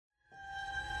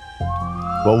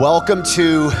Well, welcome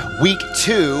to week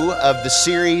 2 of the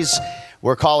series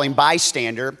we're calling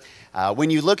Bystander.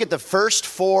 When you look at the first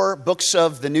 4 books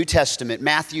of the New Testament,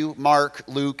 Matthew, Mark,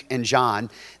 Luke, and John,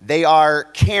 they are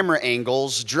camera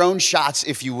angles, drone shots,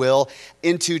 if you will,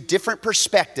 into different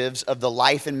perspectives of the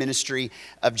life and ministry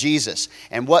of Jesus.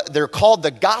 And what they're called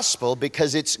the gospel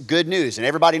because it's good news. And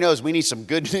everybody knows we need some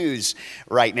good news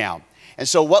right now. And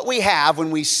so what we have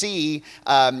when we see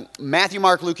Matthew,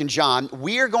 Mark, Luke, and John,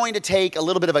 we are going to take a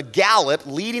little bit of a gallop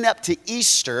leading up to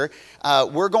Easter.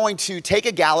 We're going to take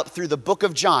a gallop through the book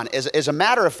of John. As a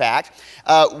matter of fact,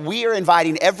 we are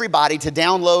inviting everybody to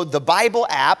download the Bible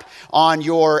app on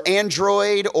your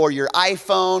Android or your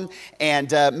iPhone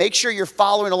and make sure you're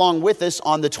following along with us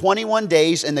on the 21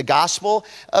 days in the Gospel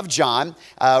of John.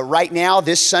 Right now,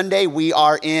 this Sunday, we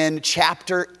are in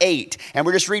chapter 8, and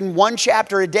we're just reading one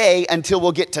chapter a day until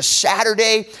we'll get to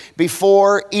Saturday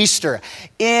before Easter.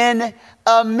 In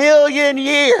a million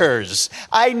years,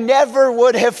 I never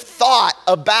would have thought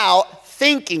about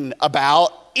thinking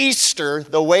about Easter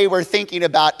the way we're thinking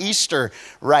about Easter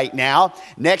right now.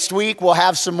 Next week, we'll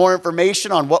have some more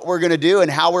information on what we're going to do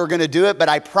and how we're going to do it. But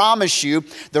I promise you,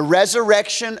 the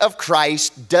resurrection of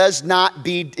Christ is not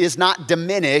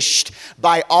diminished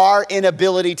by our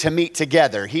inability to meet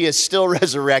together. He is still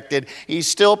resurrected. He's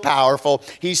still powerful.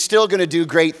 He's still going to do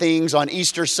great things on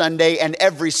Easter Sunday and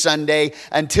every Sunday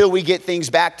until we get things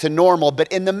back to normal.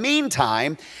 But in the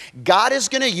meantime, God is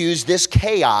going to use this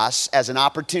chaos as an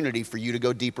opportunity for you to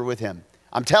go deeper with Him.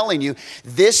 I'm telling you,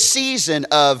 this season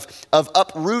of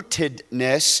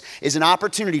uprootedness is an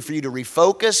opportunity for you to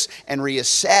refocus and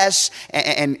reassess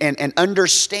and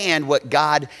understand what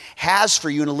God has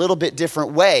for you in a little bit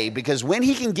different way. Because when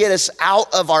He can get us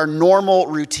out of our normal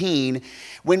routine,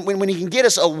 when He can get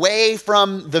us away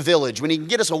from the village, when He can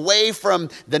get us away from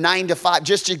the 9 to 5,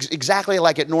 just exactly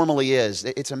like it normally is,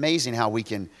 it's amazing how we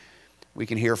can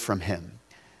hear from Him.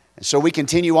 And so we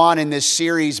continue on in this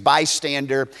series,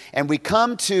 Bystander, and we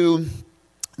come to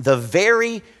the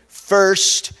very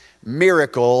first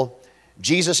miracle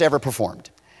Jesus ever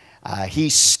performed. He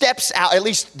steps out, at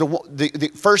least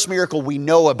the first miracle we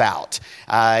know about.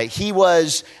 He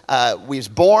was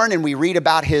born, and we read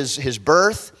about his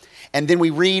birth, and then we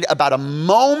read about a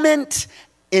moment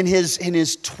in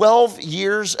his 12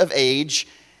 years of age,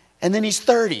 and then he's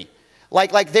 30.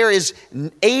 Like there is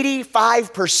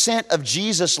 85% of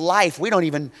Jesus' life we don't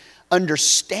even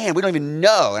understand. We don't even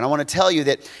know. And I want to tell you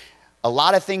that a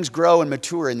lot of things grow and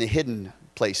mature in the hidden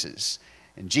places.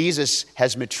 And Jesus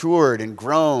has matured and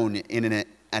grown in an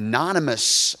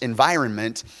anonymous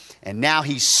environment. And now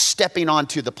He's stepping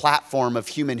onto the platform of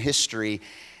human history.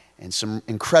 And some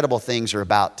incredible things are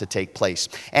about to take place.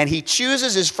 And He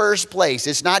chooses His first place.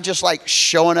 It's not just like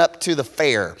showing up to the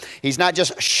fair. He's not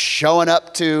just showing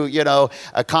up to,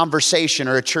 a conversation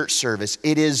or a church service.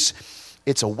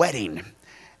 It's a wedding.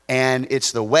 And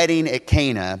it's the wedding at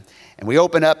Cana. And we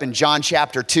open up in John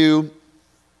chapter 2.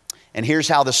 And here's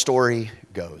how the story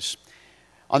goes.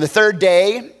 On the 3rd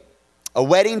day, a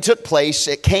wedding took place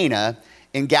at Cana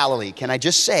in Galilee. Can I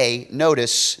just say,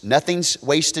 notice, nothing's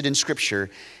wasted in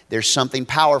Scripture. There's something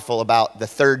powerful about the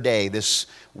 3rd day, this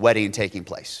wedding taking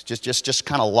place. Just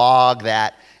kind of log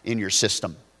that in your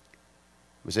system.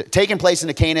 Was it taking place in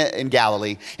the Cana in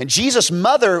Galilee? And Jesus'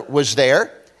 mother was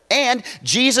there, and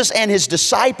Jesus and His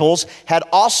disciples had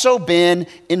also been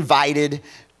invited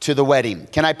to the wedding.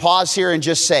 Can I pause here and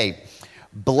just say,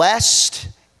 blessed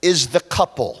is the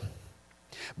couple.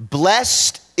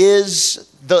 Blessed is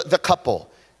the couple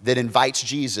that invites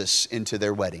Jesus into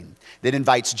their wedding, that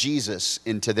invites Jesus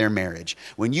into their marriage.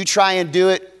 When you try and do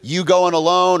it, you going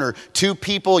alone or 2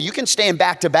 people, you can stand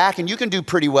back to back and you can do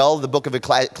pretty well, the book of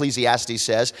Ecclesiastes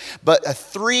says. But a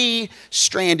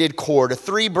 3-stranded cord, a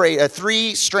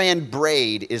 3-strand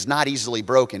braid is not easily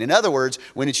broken. In other words,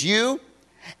 when it's you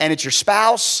and it's your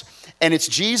spouse and it's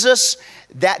Jesus,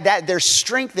 that there's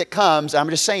strength that comes.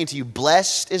 I'm just saying to you,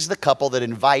 blessed is the couple that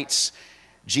invites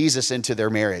Jesus into their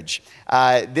marriage.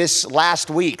 This last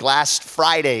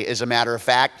Friday, as a matter of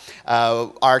fact,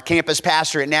 our campus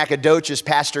pastor at Nacogdoches,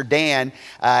 Pastor Dan,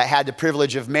 had the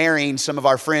privilege of marrying some of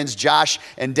our friends, Josh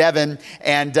and Devin,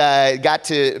 and got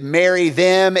to marry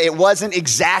them. It wasn't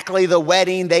exactly the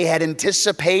wedding they had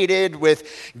anticipated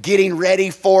with getting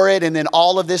ready for it and then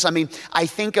all of this. I mean, I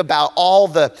think about all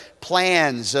the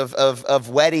plans of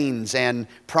weddings and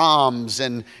proms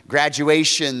and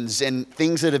graduations and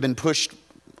things that have been pushed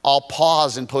all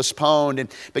paused and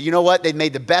postponed. But you know what? They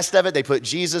made the best of it. They put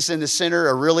Jesus in the center,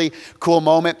 a really cool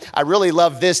moment. I really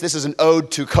love this. This is an ode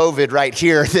to COVID right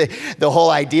here. The whole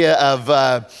idea of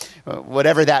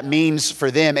whatever that means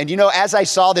for them. And as I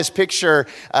saw this picture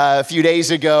a few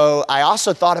days ago, I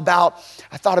also thought about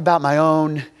my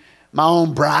own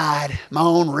bride, my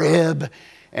own rib.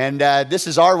 And this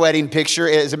is our wedding picture.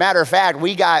 As a matter of fact,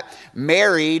 we got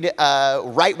married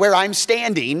right where I'm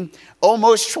standing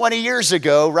almost 20 years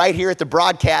ago, right here at the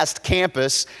broadcast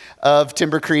campus of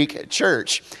Timber Creek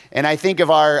Church. And I think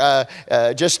of our,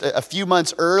 just a few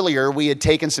months earlier, we had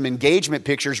taken some engagement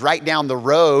pictures right down the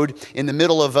road in the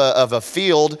middle of a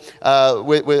field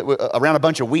around a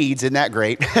bunch of weeds. Isn't that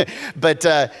great? But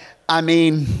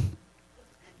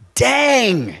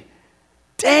dang,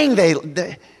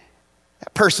 that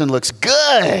person looks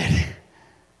good.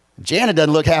 Janet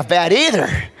doesn't look half bad either.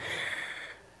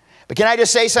 But can I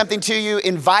just say something to you?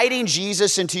 Inviting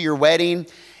Jesus into your wedding,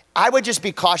 I would just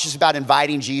be cautious about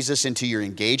inviting Jesus into your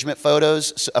engagement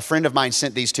photos. A friend of mine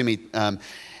sent these to me.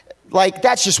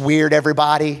 That's just weird,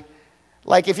 everybody.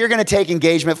 If you're going to take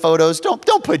engagement photos,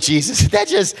 don't put Jesus. That's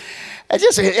just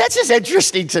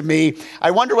interesting to me.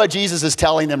 I wonder what Jesus is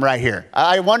telling them right here.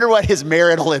 I wonder what his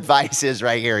marital advice is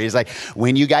right here. He's like,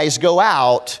 when you guys go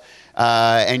out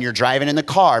and you're driving in the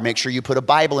car, make sure you put a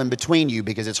Bible in between you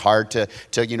because it's hard to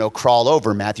crawl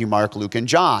over Matthew, Mark, Luke, and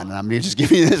John. And I'm just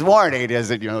giving you this warning. It is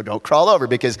that, don't crawl over,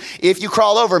 because if you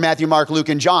crawl over Matthew, Mark, Luke,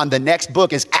 and John, the next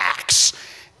book is Acts.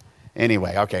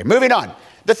 Anyway, okay, moving on.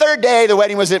 The third day, the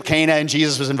wedding was at Cana, and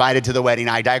Jesus was invited to the wedding.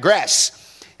 I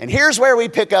digress. And here's where we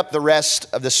pick up the rest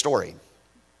of the story.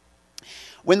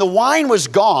 When the wine was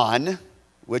gone,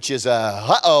 which is a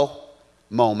uh-oh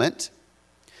moment,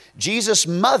 Jesus'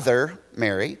 mother,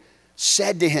 Mary,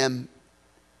 said to him,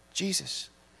 Jesus,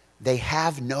 they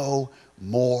have no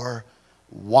more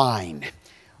wine.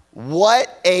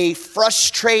 What a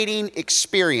frustrating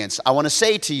experience. I want to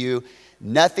say to you,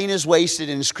 nothing is wasted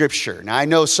in Scripture. Now, I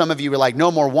know some of you are like,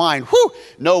 no more wine. Whew,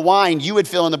 no wine. You would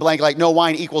fill in the blank like no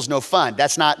wine equals no fun.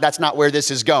 That's not where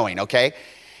this is going, okay?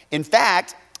 In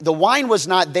fact, the wine was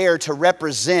not there to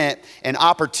represent an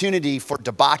opportunity for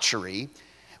debauchery.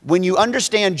 When you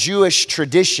understand Jewish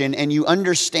tradition and you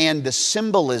understand the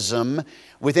symbolism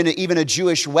within even a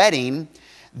Jewish wedding,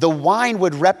 the wine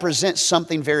would represent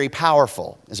something very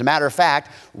powerful. As a matter of fact,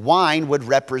 wine would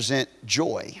represent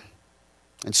joy.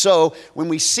 And so when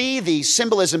we see the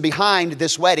symbolism behind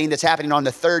this wedding that's happening on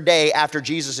the third day after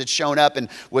Jesus had shown up and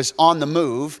was on the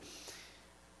move,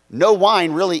 no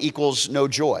wine really equals no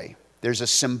joy. There's a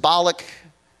symbolic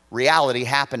reality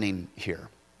happening here.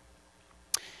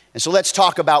 And so let's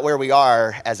talk about where we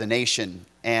are as a nation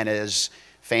and as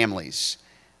families.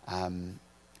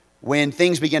 When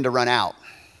things begin to run out,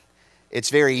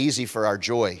 it's very easy for our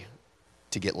joy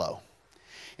to get low.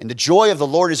 And the joy of the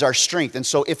Lord is our strength. And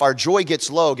so if our joy gets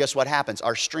low, guess what happens?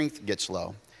 Our strength gets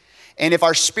low. And if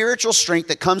our spiritual strength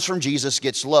that comes from Jesus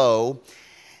gets low,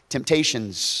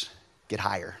 temptations get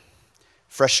higher.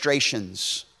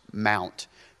 Frustrations mount.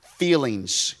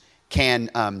 Feelings can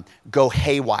go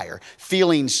haywire.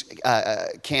 Feelings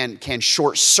can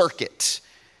short circuit.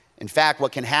 In fact,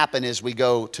 what can happen is we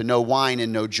go to no wine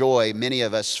and no joy. Many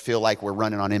of us feel like we're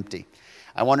running on empty.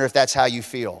 I wonder if that's how you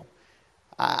feel.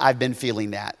 I've been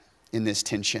feeling that in this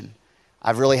tension.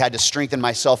 I've really had to strengthen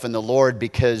myself in the Lord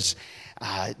because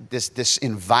this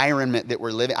environment that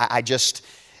we're living,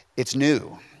 it's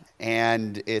new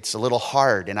and it's a little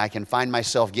hard, and I can find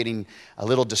myself getting a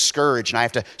little discouraged, and I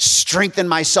have to strengthen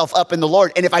myself up in the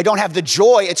Lord. And if I don't have the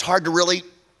joy, it's hard to really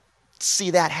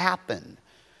see that happen.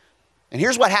 And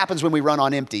here's what happens when we run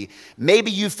on empty.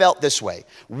 Maybe you felt this way.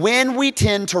 When we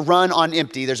tend to run on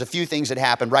empty, there's a few things that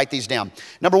happen. Write these down.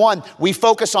 Number one, we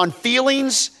focus on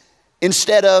feelings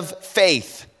instead of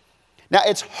faith. Now,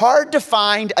 it's hard to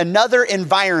find another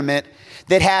environment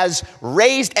that has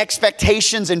raised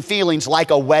expectations and feelings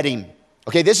like a wedding.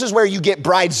 Okay, this is where you get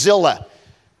bridezilla.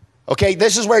 Okay,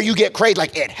 this is where you get crazy,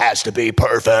 like it has to be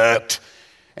perfect.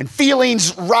 And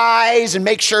feelings rise, and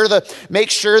make sure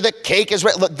the cake is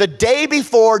ready. Look, the day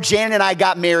before Jan and I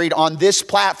got married on this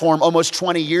platform almost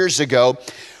 20 years ago,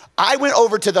 I went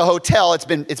over to the hotel. It's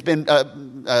been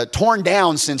torn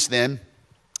down since then.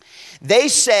 They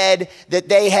said that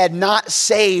they had not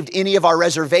saved any of our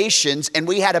reservations, and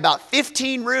we had about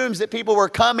 15 rooms that people were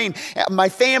coming. My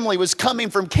family was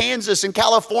coming from Kansas and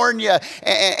California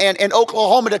and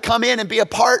Oklahoma to come in and be a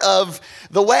part of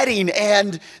the wedding,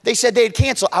 and they said they had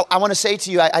canceled. I want to say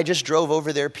to you, I just drove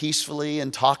over there peacefully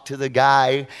and talked to the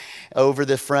guy over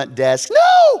the front desk.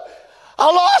 No!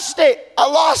 I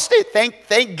lost it.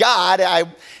 Thank God I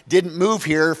didn't move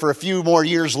here for a few more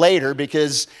years later,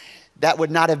 because that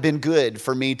would not have been good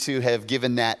for me to have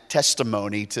given that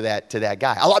testimony to that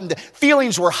guy. The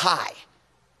feelings were high.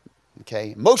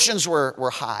 Okay, emotions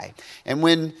were high. And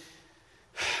when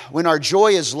When our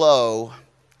joy is low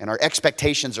and our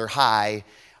expectations are high,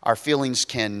 our feelings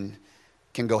can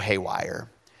go haywire.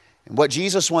 And what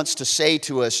Jesus wants to say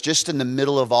to us just in the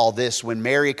middle of all this, when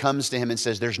Mary comes to him and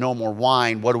says, there's no more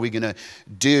wine, what are we going to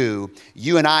do?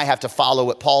 You and I have to follow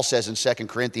what Paul says in 2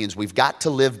 Corinthians. We've got to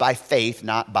live by faith,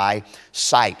 not by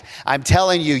sight. I'm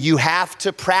telling you, you have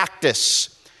to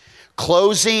practice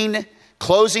closing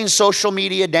social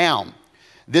media down.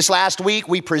 This last week,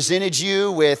 we presented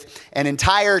you with an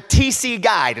entire TC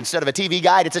guide. Instead of a TV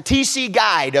guide, it's a TC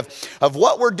guide of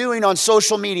what we're doing on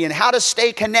social media and how to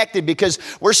stay connected, because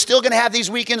we're still going to have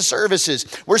these weekend services.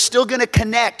 We're still going to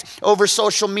connect over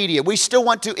social media. We still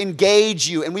want to engage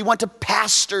you, and we want to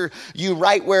pastor you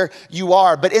right where you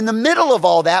are. But in the middle of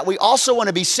all that, we also want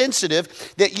to be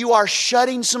sensitive that you are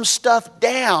shutting some stuff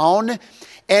down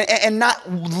and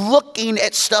not looking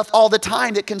at stuff all the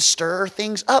time that can stir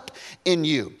things up in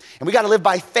you. And we got to live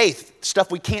by faith,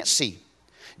 stuff we can't see.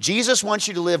 Jesus wants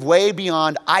you to live way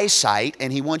beyond eyesight,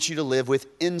 and he wants you to live with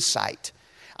insight.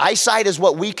 Eyesight is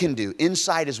what we can do.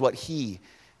 Insight is what he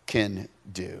can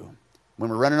do. When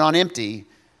we're running on empty,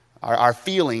 our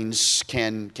feelings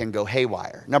can go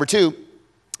haywire. Number two,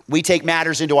 we take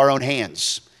matters into our own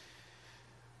hands.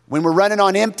 When we're running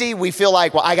on empty, we feel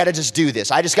like, well, I got to just do this.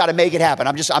 I just got to make it happen.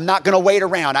 I'm not going to wait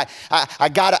around. I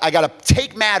got to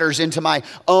take matters into my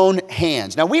own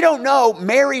hands. Now, we don't know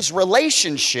Mary's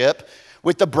relationship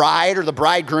with the bride or the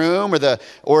bridegroom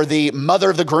or the mother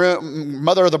of the groom,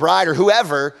 mother of the bride, or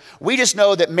whoever. We just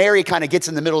know that Mary kind of gets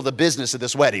in the middle of the business of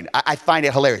this wedding. I find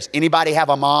it hilarious. Anybody have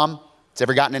a mom that's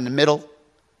ever gotten in the middle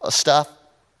of stuff?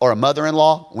 Or a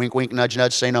mother-in-law? Wink, wink, nudge,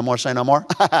 nudge, say no more, say no more.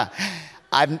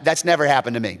 That's never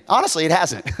happened to me. Honestly, it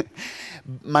hasn't.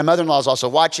 My mother-in-law is also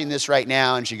watching this right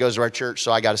now, and she goes to our church,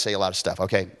 so I got to say a lot of stuff.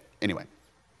 Okay, anyway.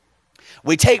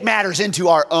 We take matters into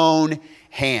our own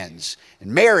hands.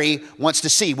 And Mary wants to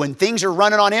see, when things are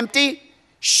running on empty,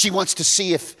 she wants to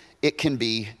see if it can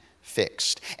be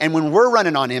fixed. And when we're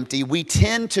running on empty, we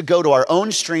tend to go to our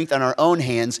own strength and our own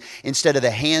hands instead of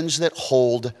the hands that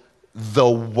hold the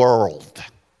world.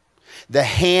 The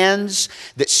hands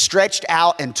that stretched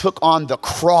out and took on the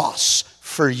cross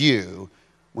for you.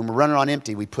 When we're running on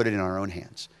empty, we put it in our own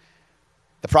hands.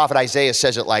 The prophet Isaiah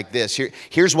says it like this.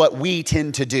 Here's what we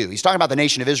tend to do. He's talking about the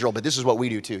nation of Israel, but this is what we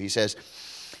do too. He says,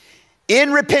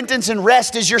 in repentance and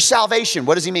rest is your salvation.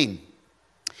 What does he mean?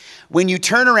 When you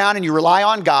turn around and you rely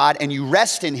on God and you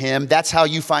rest in him, that's how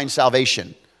you find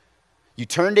salvation. You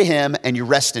turn to him and you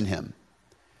rest in him.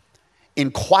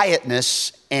 In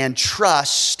quietness and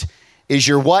trust is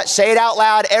your what? Say it out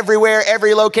loud, everywhere,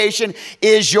 every location.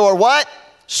 Is your what?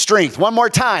 Strength. One more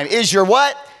time. Is your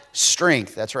what?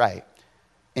 Strength. That's right.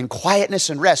 In quietness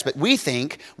and rest. But we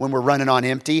think when we're running on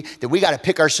empty that we got to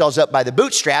pick ourselves up by the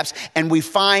bootstraps, and we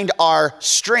find our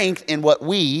strength in what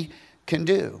we can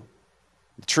do.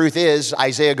 The truth is,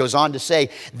 Isaiah goes on to say,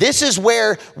 this is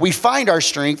where we find our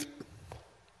strength,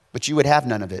 but you would have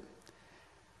none of it.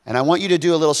 And I want you to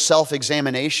do a little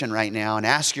self-examination right now and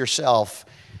ask yourself,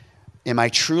 am I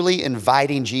truly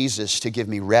inviting Jesus to give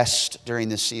me rest during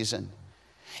this season?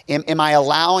 Am I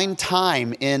allowing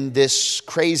time in this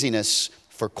craziness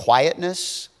for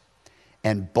quietness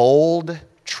and bold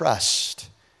trust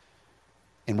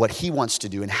in what he wants to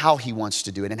do and how he wants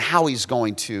to do it and how he's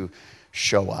going to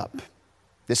show up?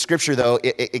 This scripture, though,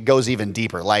 it goes even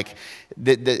deeper. Like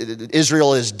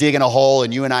Israel is digging a hole,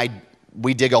 and you and I,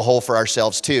 we dig a hole for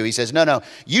ourselves too. He says, no.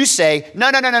 You say,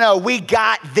 no. We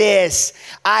got this.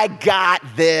 I got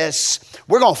this.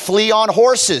 We're going to flee on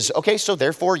horses. Okay, so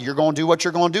therefore you're going to do what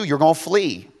you're going to do. You're going to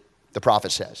flee, the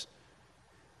prophet says.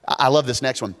 I love this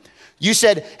next one. You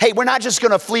said, hey, we're not just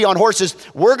going to flee on horses.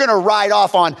 We're going to ride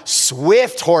off on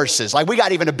swift horses. Like, we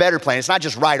got even a better plan. It's not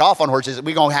just ride off on horses.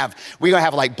 We're going to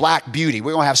have like Black Beauty.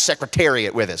 We're going to have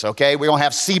Secretariat with us, okay? We're going to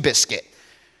have Seabiscuit.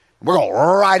 We're going to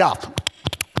ride off.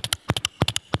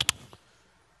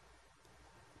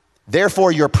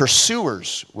 Therefore, your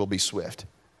pursuers will be swift.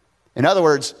 In other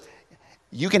words,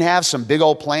 you can have some big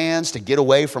old plans to get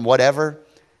away from whatever.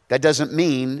 That doesn't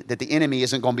mean that the enemy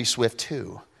isn't going to be swift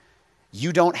too.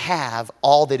 You don't have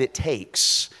all that it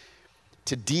takes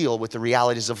to deal with the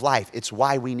realities of life. It's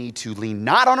why we need to lean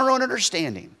not on our own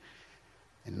understanding,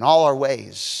 and in all our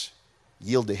ways,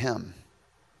 yield to him.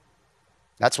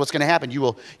 That's what's going to happen. You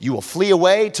will flee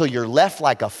away till you're left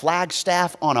like a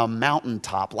flagstaff on a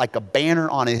mountaintop, like a banner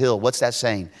on a hill. What's that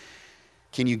saying?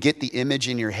 Can you get the image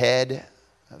in your head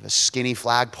of a skinny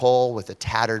flagpole with a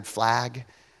tattered flag,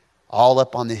 all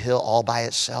up on the hill, all by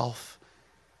itself,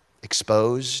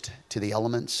 exposed to the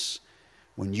elements?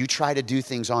 When you try to do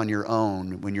things on your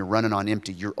own, when you're running on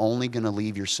empty, you're only going to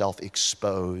leave yourself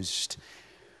exposed.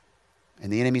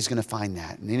 And the enemy's going to find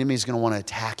that. And the enemy's going to want to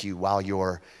attack you while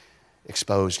you're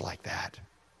exposed like that.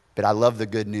 But I love the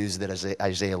good news that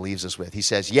Isaiah leaves us with. He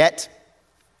says, yet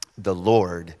the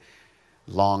Lord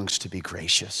longs to be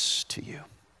gracious to you.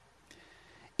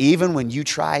 Even when you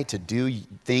try to do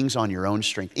things on your own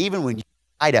strength, even when you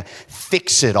try to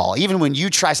fix it all, even when you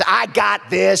try to say, I got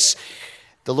this,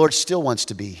 the Lord still wants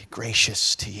to be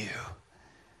gracious to you.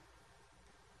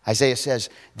 Isaiah says,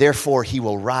 therefore he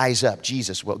will rise up,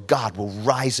 God will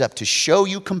rise up to show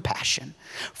you compassion.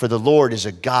 For the Lord is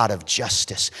a God of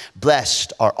justice.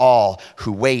 Blessed are all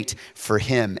who wait for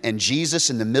him. And Jesus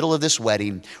in the middle of this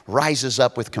wedding rises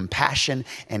up with compassion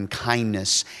and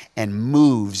kindness and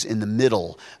moves in the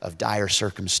middle of dire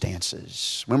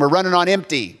circumstances. When we're running on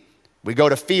empty, we go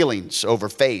to feelings over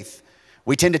faith.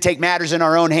 We tend to take matters in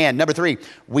our own hand. Number 3,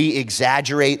 we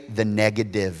exaggerate the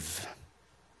negative.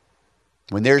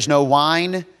 When there's no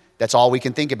wine, that's all we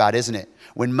can think about, isn't it?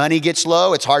 When money gets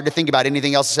low, it's hard to think about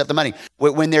anything else except the money.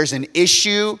 When there's an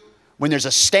issue, when there's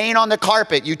a stain on the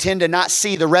carpet, you tend to not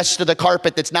see the rest of the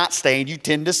carpet that's not stained. You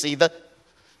tend to see the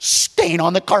stain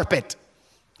on the carpet.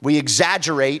 We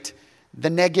exaggerate the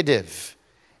negative.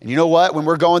 And you know what? When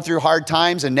we're going through hard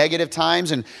times and negative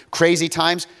times and crazy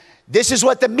times, this is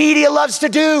what the media loves to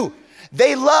do.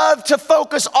 They love to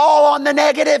focus all on the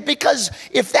negative because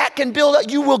if that can build up,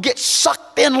 you will get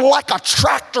sucked in like a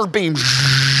tractor beam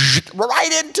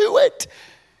right into it.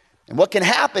 And what can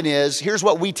happen is, here's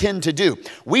what we tend to do.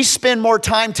 We spend more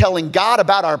time telling God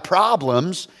about our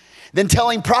problems than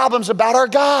telling problems about our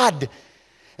God.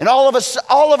 And all of a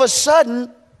sudden,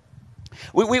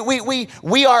 we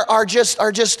are just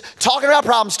talking about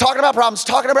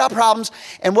problems.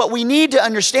 And what we need to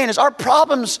understand is our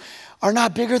problems are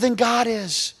not bigger than God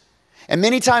is. And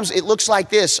many times it looks like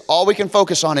this. All we can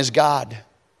focus on is God.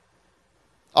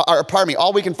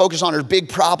 All we can focus on are big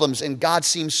problems, and God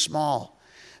seems small.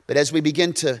 But as we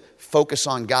begin to focus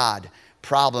on God,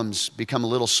 problems become a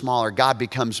little smaller. God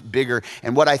becomes bigger.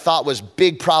 And what I thought was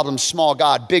big problems, small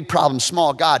God, big problems,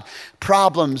 small God,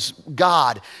 problems,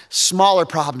 God, smaller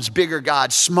problems, bigger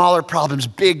God, smaller problems,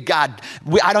 big God.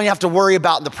 I don't have to worry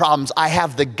about the problems. I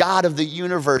have the God of the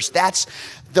universe. That's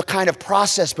the kind of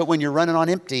process. But when you're running on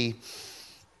empty,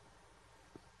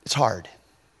 it's hard.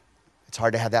 It's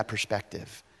hard to have that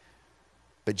perspective.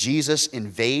 But Jesus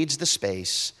invades the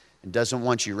space and doesn't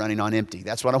want you running on empty.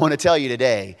 That's what I want to tell you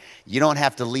today. You don't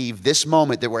have to leave this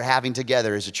moment that we're having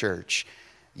together as a church.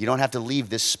 You don't have to leave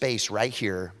this space right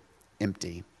here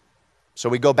empty. So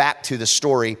we go back to the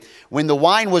story. When the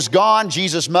wine was gone,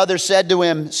 Jesus' mother said to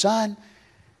him, son,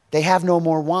 they have no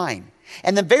more wine.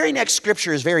 And the very next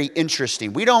scripture is very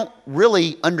interesting. We don't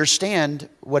really understand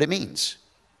what it means.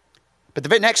 But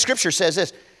the next scripture says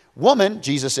this, woman,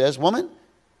 Jesus says, woman,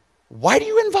 why do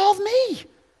you involve me?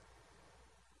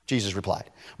 Jesus replied,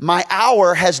 my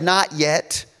hour has not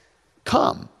yet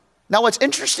come. Now, what's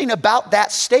interesting about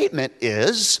that statement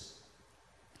is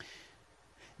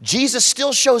Jesus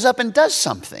still shows up and does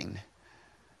something.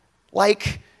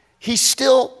 Like he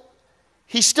still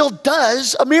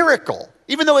does a miracle,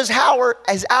 even though his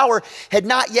hour had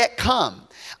not yet come.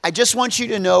 I just want you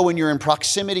to know when you're in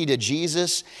proximity to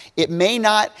Jesus, it may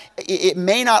not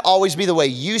always be the way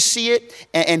you see it,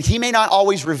 and he may not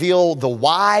always reveal the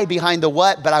why behind the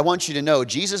what, but I want you to know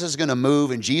Jesus is going to move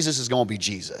and Jesus is going to be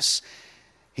Jesus.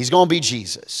 He's going to be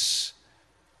Jesus.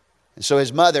 And so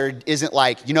his mother isn't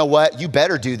like, you know what, you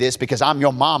better do this because I'm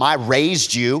your mom, I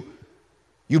raised you.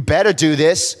 You better do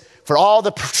this for all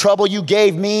the trouble you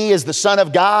gave me as the Son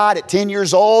of God at 10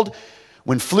 years old.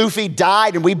 When Floofy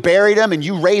died and we buried him and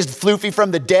you raised Floofy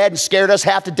from the dead and scared us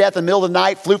half to death in the middle of the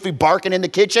night, Floofy barking in the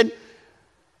kitchen.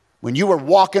 When you were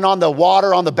walking on the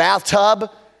water on the bathtub,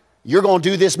 you're going to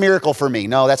do this miracle for me.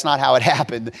 No, that's not how it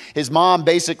happened. His mom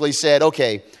basically said,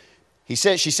 okay, she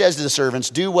says to the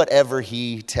servants, do whatever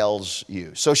he tells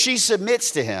you. So she submits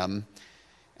to him,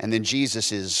 and then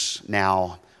Jesus is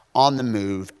now on the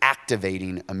move,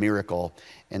 activating a miracle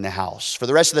in the house. For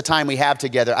the rest of the time we have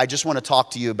together, I just want to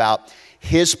talk to you about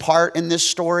his part in this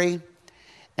story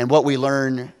and what we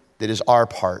learn that is our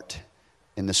part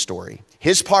in the story.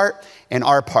 His part and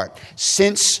our part.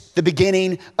 Since the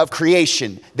beginning of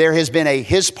creation, there has been a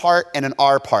his part and an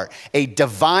our part, a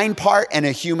divine part and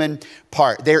a human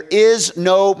part. There is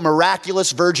no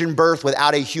miraculous virgin birth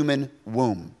without a human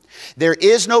womb. There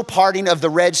is no parting of the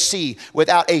Red Sea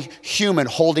without a human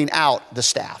holding out the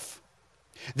staff.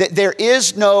 There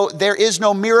is no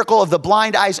miracle of the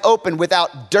blind eyes open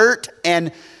without dirt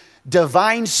and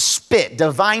divine spit,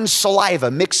 divine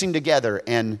saliva mixing together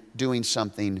and doing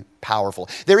something powerful.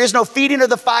 There is no feeding of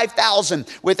the 5,000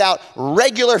 without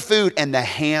regular food and the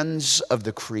hands of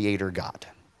the Creator God.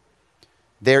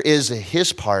 There is a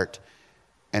his part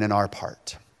and an our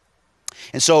part.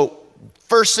 And so,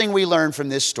 first thing we learn from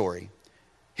this story,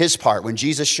 his part. When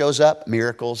Jesus shows up,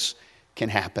 miracles can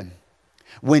happen.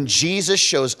 When Jesus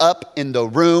shows up in the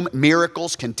room,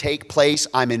 miracles can take place.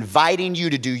 I'm inviting you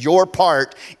to do your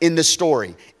part in the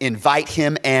story. Invite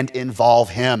him and involve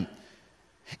him.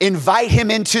 Invite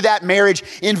him into that marriage.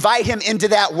 Invite him into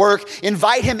that work.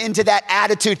 Invite him into that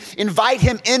attitude. Invite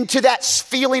him into that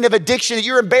feeling of addiction that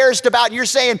you're embarrassed about. And you're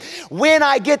saying, when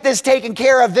I get this taken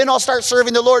care of, then I'll start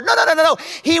serving the Lord. No.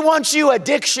 He wants you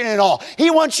addiction and all.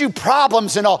 He wants you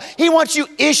problems and all. He wants you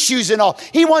issues and all.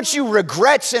 He wants you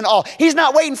regrets and all. He's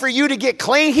not waiting for you to get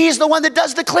clean. He's the one that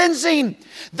does the cleansing.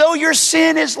 Though your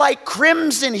sin is like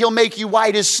crimson, he'll make you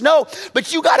white as snow.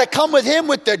 But you got to come with him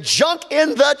with the junk in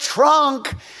the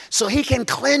trunk so he can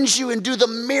cleanse you and do the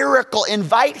miracle.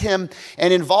 Invite him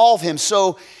and involve him.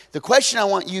 So the question I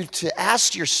want you to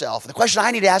ask yourself, the question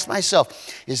I need to ask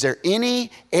myself, is there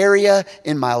any area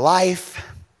in my life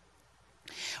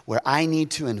where I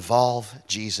need to involve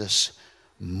Jesus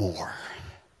more?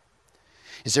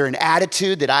 Is there an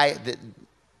attitude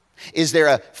is there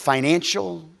a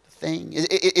financial thing?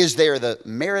 Is there the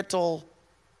marital?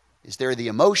 Is there the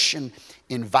emotion?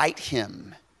 Invite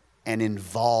him and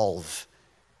involve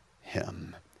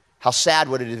him. How sad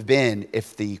would it have been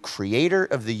if the creator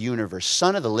of the universe,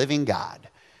 Son of the living God,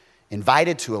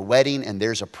 invited to a wedding and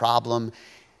there's a problem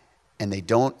and they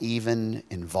don't even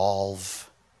involve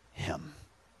him.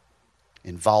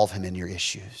 Involve him in your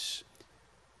issues.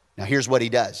 Now here's what he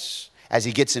does. As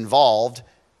he gets involved,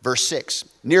 verse 6,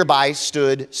 nearby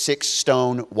stood 6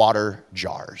 stone water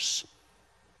jars,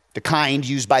 the kind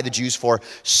used by the Jews for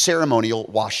ceremonial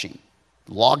washing.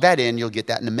 Log that in, you'll get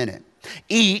that in a minute.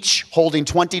 Each holding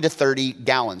 20 to 30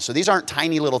 gallons. So these aren't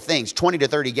tiny little things, 20 to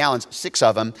 30 gallons, 6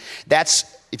 of them.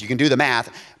 That's, if you can do the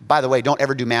math. By the way, don't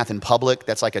ever do math in public.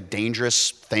 That's like a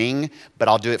dangerous thing, but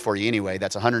I'll do it for you anyway.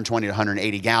 That's 120 to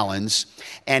 180 gallons.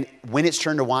 And when it's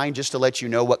turned to wine, just to let you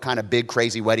know what kind of big,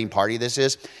 crazy wedding party this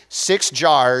is, 6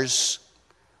 jars,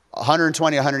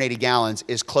 120 to 180 gallons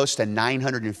is close to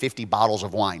 950 bottles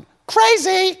of wine.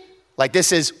 Crazy! Like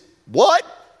this is,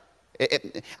 what?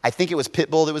 I think it was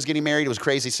Pitbull that was getting married. It was a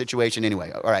crazy situation.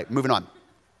 Anyway, all right, moving on.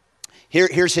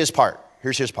 Here's his part.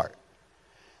 Here's his part.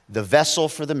 The vessel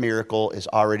for the miracle is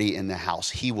already in the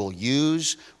house. He will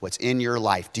use what's in your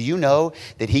life. Do you know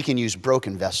that he can use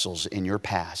broken vessels in your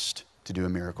past to do a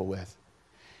miracle with?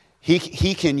 He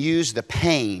can use the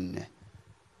pain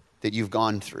that you've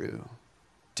gone through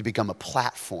to become a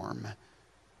platform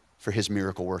for his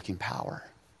miracle working power.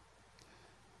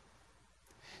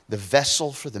 The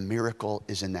vessel for the miracle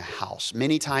is in the house.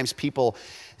 Many times people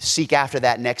seek after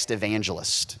that next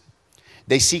evangelist.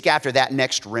 They seek after that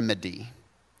next remedy.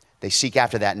 They seek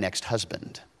after that next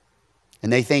husband.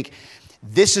 And they think,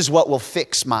 this is what will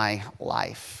fix my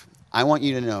life. I want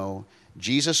you to know,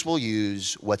 Jesus will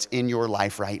use what's in your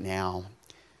life right now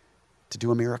to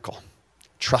do a miracle.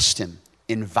 Trust him.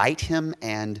 Invite him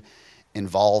and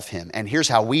involve him. And here's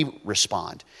how we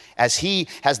respond. As he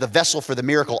has the vessel for the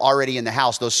miracle already in the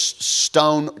house, those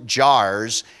stone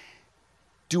jars,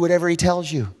 do whatever he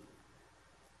tells you.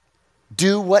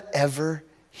 Do whatever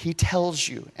he tells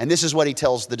you. And this is what he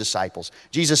tells the disciples.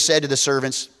 Jesus said to the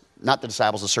servants, not the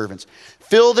disciples, the servants,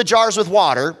 fill the jars with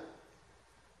water.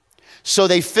 So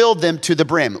they filled them to the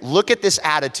brim. Look at this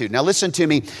attitude. Now listen to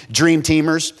me, dream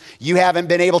teamers. You haven't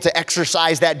been able to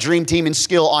exercise that dream teaming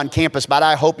skill on campus, but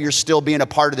I hope you're still being a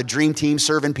part of the dream team,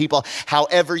 serving people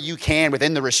however you can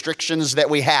within the restrictions that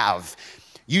we have.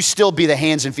 You still be the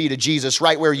hands and feet of Jesus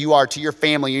right where you are to your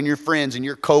family and your friends and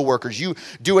your coworkers. You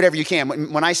do whatever you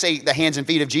can. When I say the hands and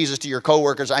feet of Jesus to your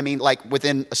coworkers, I mean like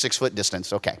within a 6-foot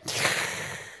distance. Okay.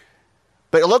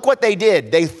 But look what they did.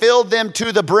 They filled them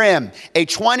to the brim. A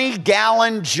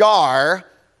 20-gallon jar.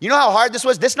 You know how hard this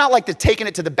was? This is not like taking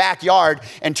it to the backyard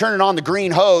and turning on the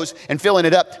green hose and filling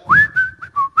it up.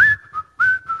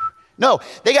 No,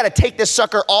 they got to take this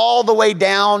sucker all the way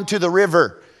down to the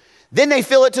river. Then they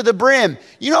fill it to the brim.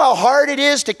 You know how hard it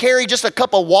is to carry just a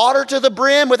cup of water to the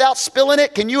brim without spilling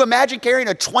it? Can you imagine carrying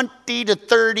a 20 to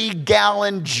 30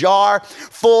 gallon jar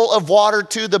full of water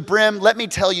to the brim? Let me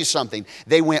tell you something.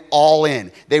 They went all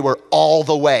in. They were all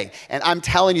the way. And I'm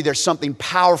telling you, there's something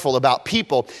powerful about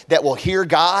people that will hear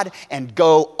God and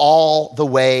go all the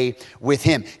way with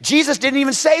him. Jesus didn't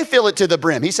even say fill it to the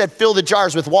brim. He said fill the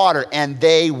jars with water, and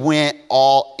they went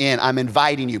all in. I'm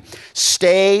inviting you.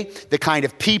 Stay the kind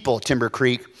of people, Timber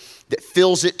Creek, that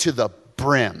fills it to the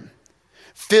brim.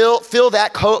 Fill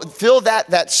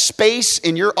that space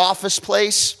in your office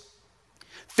place.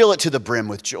 Fill it to the brim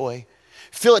with joy.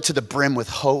 Fill it to the brim with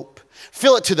hope.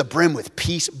 Fill it to the brim with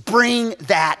peace. Bring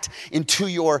that into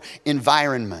your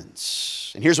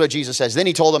environments. And here's what Jesus says. Then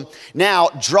he told them, now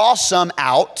draw some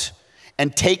out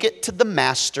and take it to the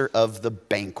master of the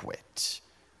banquet.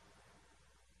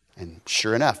 And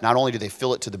sure enough, not only do they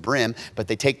fill it to the brim, but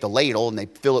they take the ladle and they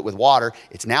fill it with water.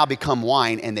 It's now become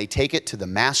wine, and they take it to the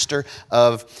master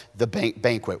of the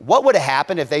banquet. What would have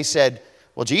happened if they said,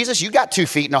 well, Jesus, you got 2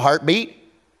 feet and a heartbeat.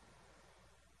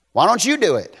 Why don't you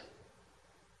do it?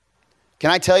 Can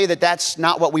I tell you that that's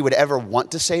not what we would ever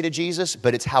want to say to Jesus,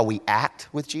 but it's how we act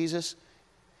with Jesus?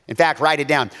 In fact, write it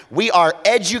down. We are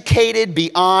educated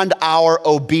beyond our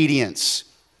obedience.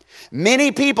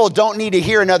 Many people don't need to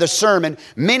hear another sermon.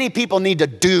 Many people need to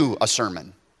do a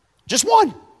sermon. Just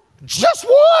one. Just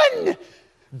one.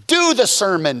 Do the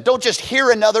sermon. Don't just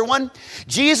hear another one.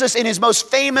 Jesus, in his most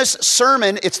famous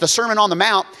sermon, it's the Sermon on the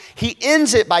Mount, he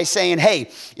ends it by saying, hey,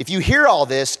 if you hear all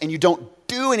this and you don't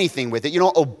do anything with it, you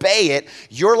don't obey it,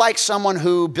 you're like someone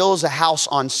who builds a house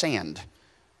on sand.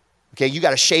 Okay, you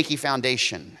got a shaky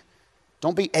foundation.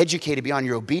 Don't be educated beyond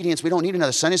your obedience. We don't need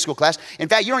another Sunday school class. In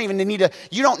fact, you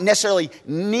don't necessarily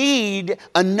need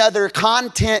another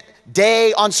content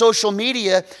day on social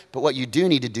media, but what you do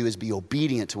need to do is be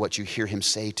obedient to what you hear him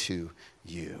say to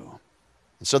you.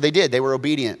 And so they did. They were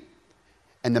obedient.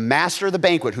 And the master of the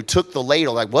banquet, who took the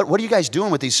ladle, like, what are you guys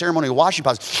doing with these ceremonial washing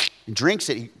pots? He drinks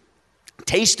it. He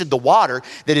tasted the water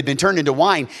that had been turned into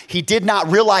wine. He did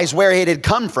not realize where it had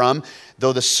come from,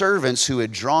 though the servants who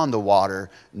had drawn the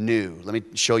water knew. Let me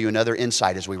show you another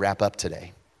insight as we wrap up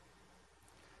today.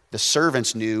 The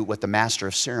servants knew what the master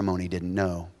of ceremony didn't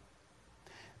know.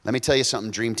 Let me tell you something,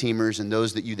 Dream Teamers, and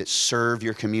those that serve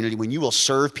your community. When you will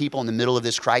serve people in the middle of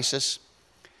this crisis,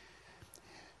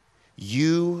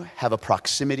 you have a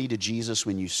proximity to Jesus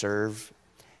when you serve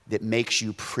that makes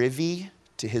you privy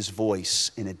to his voice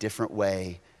in a different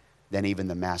way than even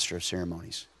the master of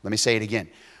ceremonies. Let me say it again.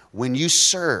 When you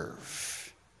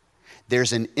serve,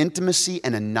 there's an intimacy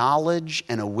and a knowledge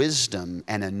and a wisdom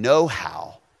and a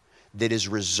know-how that is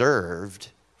reserved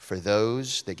for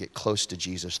those that get close to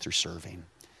Jesus through serving.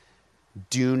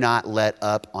 Do not let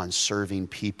up on serving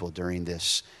people during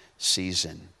this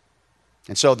season.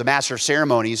 And so the master of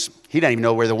ceremonies, he doesn't even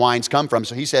know where the wines come from.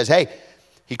 So he says, hey,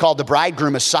 he called the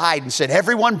bridegroom aside and said,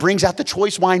 everyone brings out the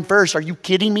choice wine first. Are you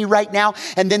kidding me right now?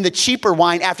 And then the cheaper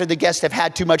wine after the guests have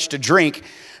had too much to drink.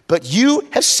 But you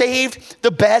have saved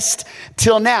the best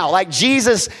till now. Like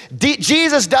Jesus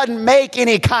doesn't make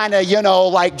any kind of,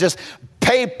 just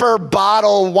paper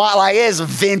bottle wine. Like, it's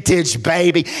vintage,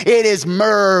 baby. It is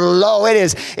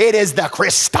Merlot. It is the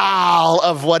Cristal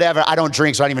of whatever. I don't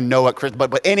drink, so I don't even know what Cristal,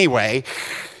 but anyway,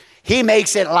 he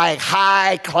makes it like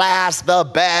high class, the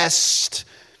best.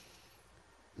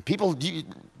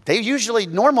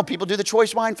 Normal people do the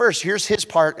choice wine first. Here's his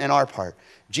part and our part.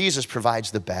 Jesus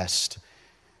provides the best.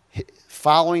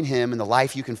 Following him and the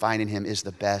life you can find in him is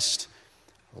the best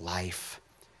life.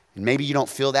 And maybe you don't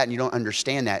feel that and you don't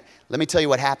understand that. Let me tell you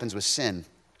what happens with sin.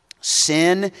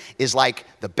 Sin is like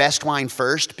the best wine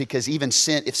first, because even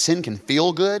if sin can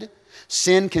feel good,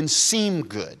 sin can seem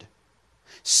good.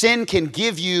 Sin can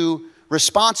give you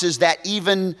responses that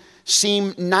even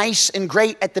seem nice and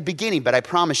great at the beginning, but I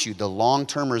promise you, the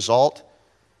long-term result,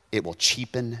 it will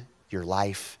cheapen your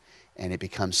life and it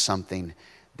becomes something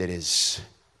that is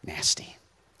nasty.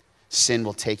 Sin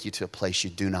will take you to a place you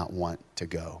do not want to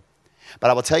go. But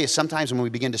I will tell you, sometimes when we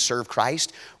begin to serve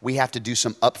Christ, we have to do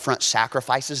some upfront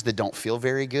sacrifices that don't feel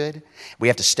very good. We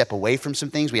have to step away from some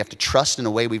things. We have to trust in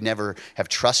a way we've never have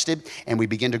trusted, and we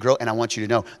begin to grow. And I want you to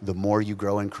know, the more you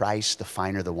grow in Christ, the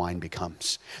finer the wine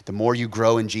becomes. The more you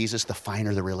grow in Jesus, the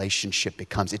finer the relationship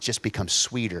becomes. It just becomes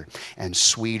sweeter and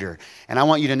sweeter. And I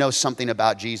want you to know something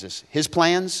about Jesus. His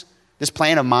plans, this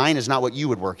plan of mine is not what you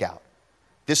would work out.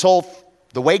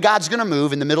 The way God's going to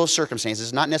move in the middle of circumstances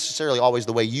is not necessarily always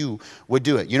the way you would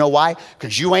do it. You know why?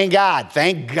 Because you ain't God.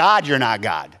 Thank God you're not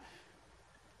God.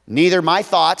 Neither my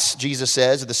thoughts, Jesus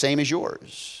says, are the same as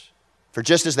yours. For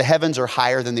just as the heavens are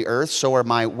higher than the earth, so are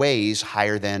my ways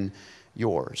higher than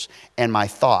yours, and my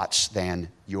thoughts than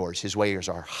yours. His ways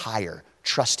are higher.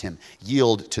 Trust him.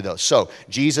 Yield to those. So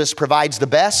Jesus provides the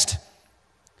best.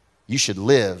 You should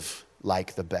live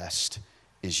like the best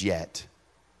is yet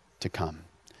to come.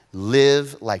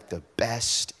 Live like the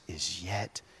best is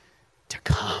yet to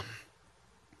come.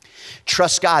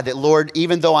 Trust God that, Lord,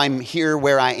 even though I'm here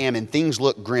where I am and things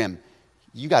look grim,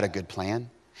 you got a good plan.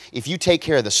 If you take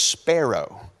care of the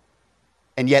sparrow,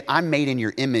 and yet I'm made in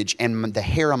your image and the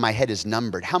hair on my head is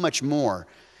numbered, how much more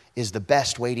is the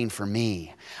best waiting for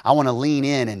me? I want to lean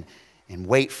in and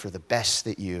wait for the best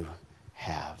that you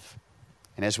have.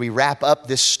 And as we wrap up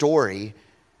this story,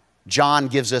 John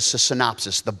gives us a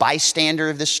synopsis. The bystander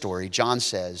of this story, John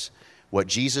says, what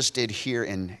Jesus did here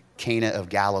in Cana of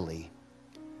Galilee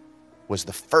was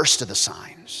the first of the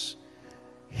signs.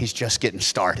 He's just getting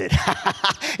started.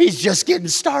 He's just getting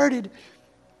started.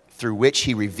 Through which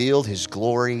he revealed his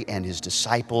glory, and his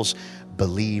disciples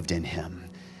believed in him.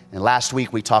 And last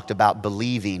week we talked about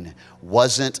believing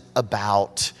wasn't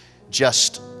about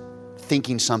just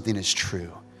thinking something is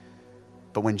true.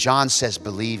 But when John says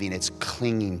believing, it's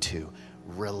clinging to,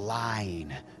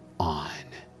 relying on.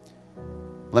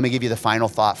 Let me give you the final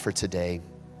thought for today.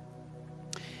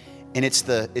 And it's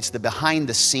the behind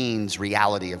the scenes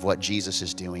reality of what Jesus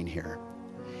is doing here.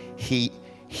 He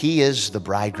is the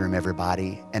bridegroom,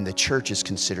 everybody, and the church is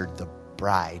considered the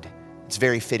bride. It's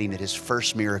very fitting that his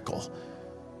first miracle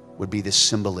would be this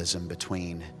symbolism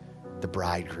between the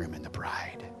bridegroom and the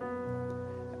bride.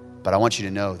 But I want you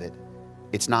to know that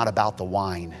it's not about the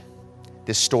wine.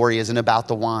 This story isn't about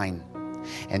the wine.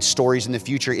 And stories in the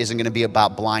future isn't going to be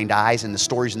about blind eyes, and the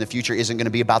stories in the future isn't going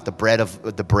to be about the bread.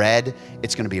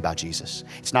 It's going to be about Jesus.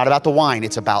 It's not about the wine,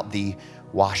 it's about the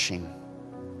washing.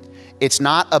 It's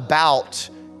not about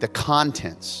the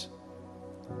contents.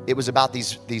 It was about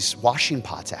these washing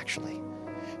pots, actually.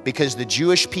 Because the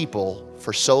Jewish people,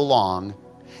 for so long,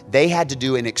 they had to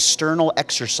do an external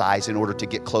exercise in order to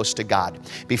get close to God.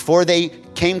 Before they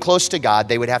came close to God,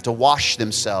 they would have to wash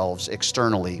themselves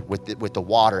externally with the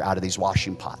water out of these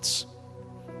washing pots.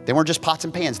 They weren't just pots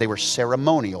and pans, they were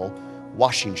ceremonial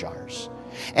washing jars.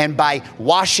 And by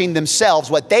washing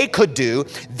themselves, what they could do,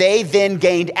 they then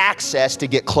gained access to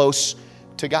get close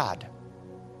to God.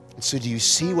 And so do you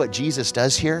see what Jesus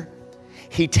does here?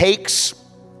 He takes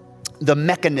the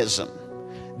mechanism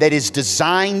that is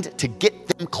designed to get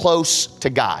them close to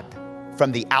God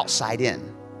from the outside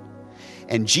in.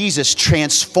 And Jesus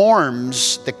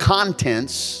transforms the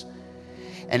contents.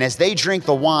 And as they drink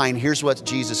the wine, here's what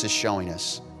Jesus is showing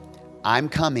us. I'm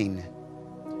coming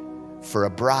for a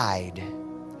bride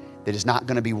that is not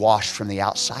going to be washed from the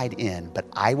outside in, but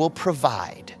I will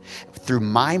provide through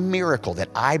my miracle that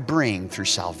I bring through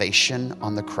salvation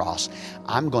on the cross.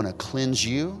 I'm going to cleanse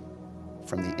you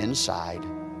from the inside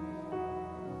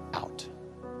out.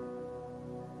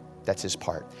 That's his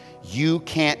part. You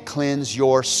can't cleanse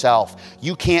yourself.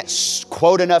 You can't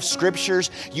quote enough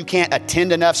scriptures. You can't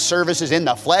attend enough services in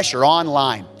the flesh or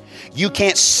online. You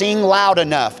can't sing loud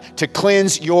enough to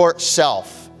cleanse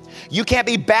yourself. You can't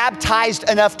be baptized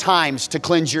enough times to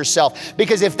cleanse yourself.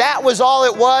 Because if that was all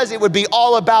it was, it would be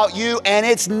all about you, and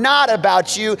it's not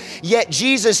about you. Yet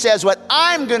Jesus says, what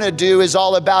I'm going to do is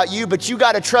all about you, but you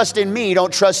got to trust in me.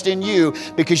 Don't trust in you,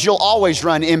 because you'll always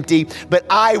run empty. But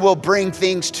I will bring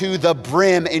things to the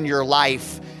brim in your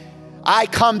life. I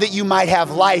come that you might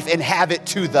have life and have it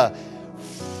to the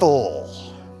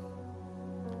full.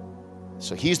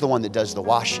 So he's the one that does the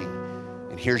washing.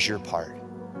 And here's your part.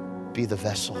 Be the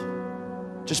vessel.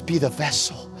 Just be the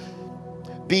vessel.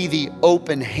 Be the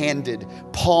open-handed,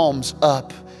 palms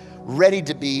up, ready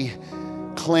to be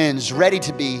cleansed, ready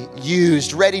to be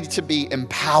used, ready to be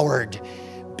empowered.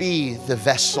 Be the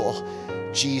vessel.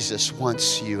 Jesus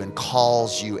wants you and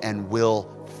calls you and will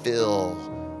fill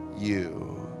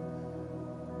you.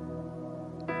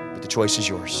 But the choice is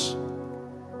yours.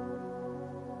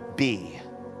 Be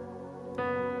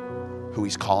who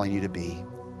he's calling you to be.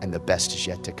 And the best is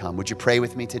yet to come. Would you pray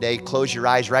with me today? Close your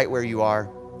eyes right where you are.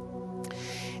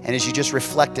 And as you just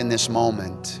reflect in this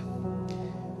moment,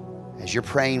 as you're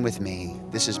praying with me,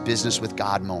 this is business with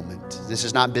God moment. This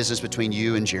is not business between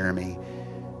you and Jeremy.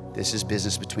 This is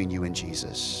business between you and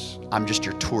Jesus. I'm just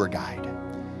your tour guide.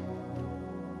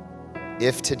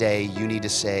 If today you need to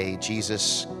say,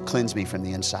 Jesus, cleanse me from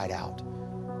the inside out,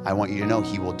 I want you to know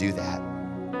he will do that.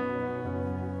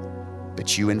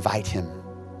 But you invite him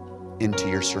into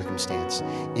your circumstance.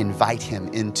 Invite him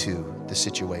into the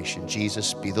situation.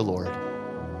 Jesus, be the Lord.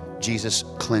 Jesus,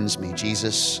 cleanse me.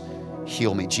 Jesus,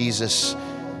 heal me. Jesus,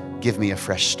 give me a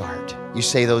fresh start. You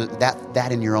say that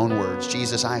in your own words.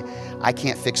 Jesus, I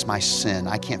can't fix my sin.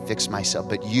 I can't fix myself.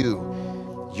 But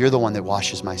you're the one that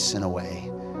washes my sin away.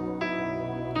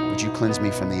 Would you cleanse me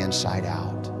from the inside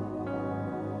out?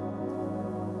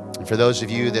 And for those of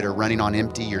you that are running on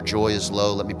empty, your joy is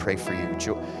low, let me pray for you.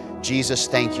 Jesus,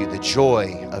 thank you. The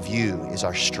joy of you is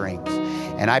our strength.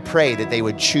 And I pray that they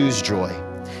would choose joy.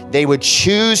 They would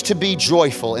choose to be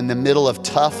joyful in the middle of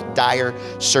tough, dire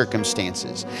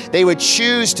circumstances. They would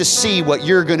choose to see what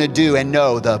you're going to do and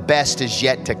know the best is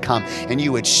yet to come. And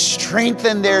you would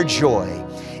strengthen their joy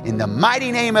In the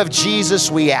mighty name of Jesus,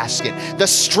 we ask it. The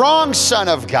strong Son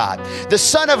of God, the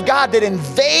Son of God that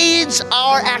invades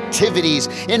our activities,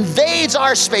 invades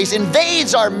our space,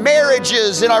 invades our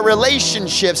marriages and our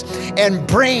relationships, and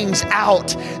brings out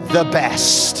the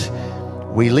best.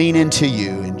 We lean into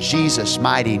you. In Jesus'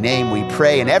 mighty name we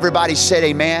pray. And everybody said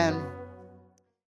amen.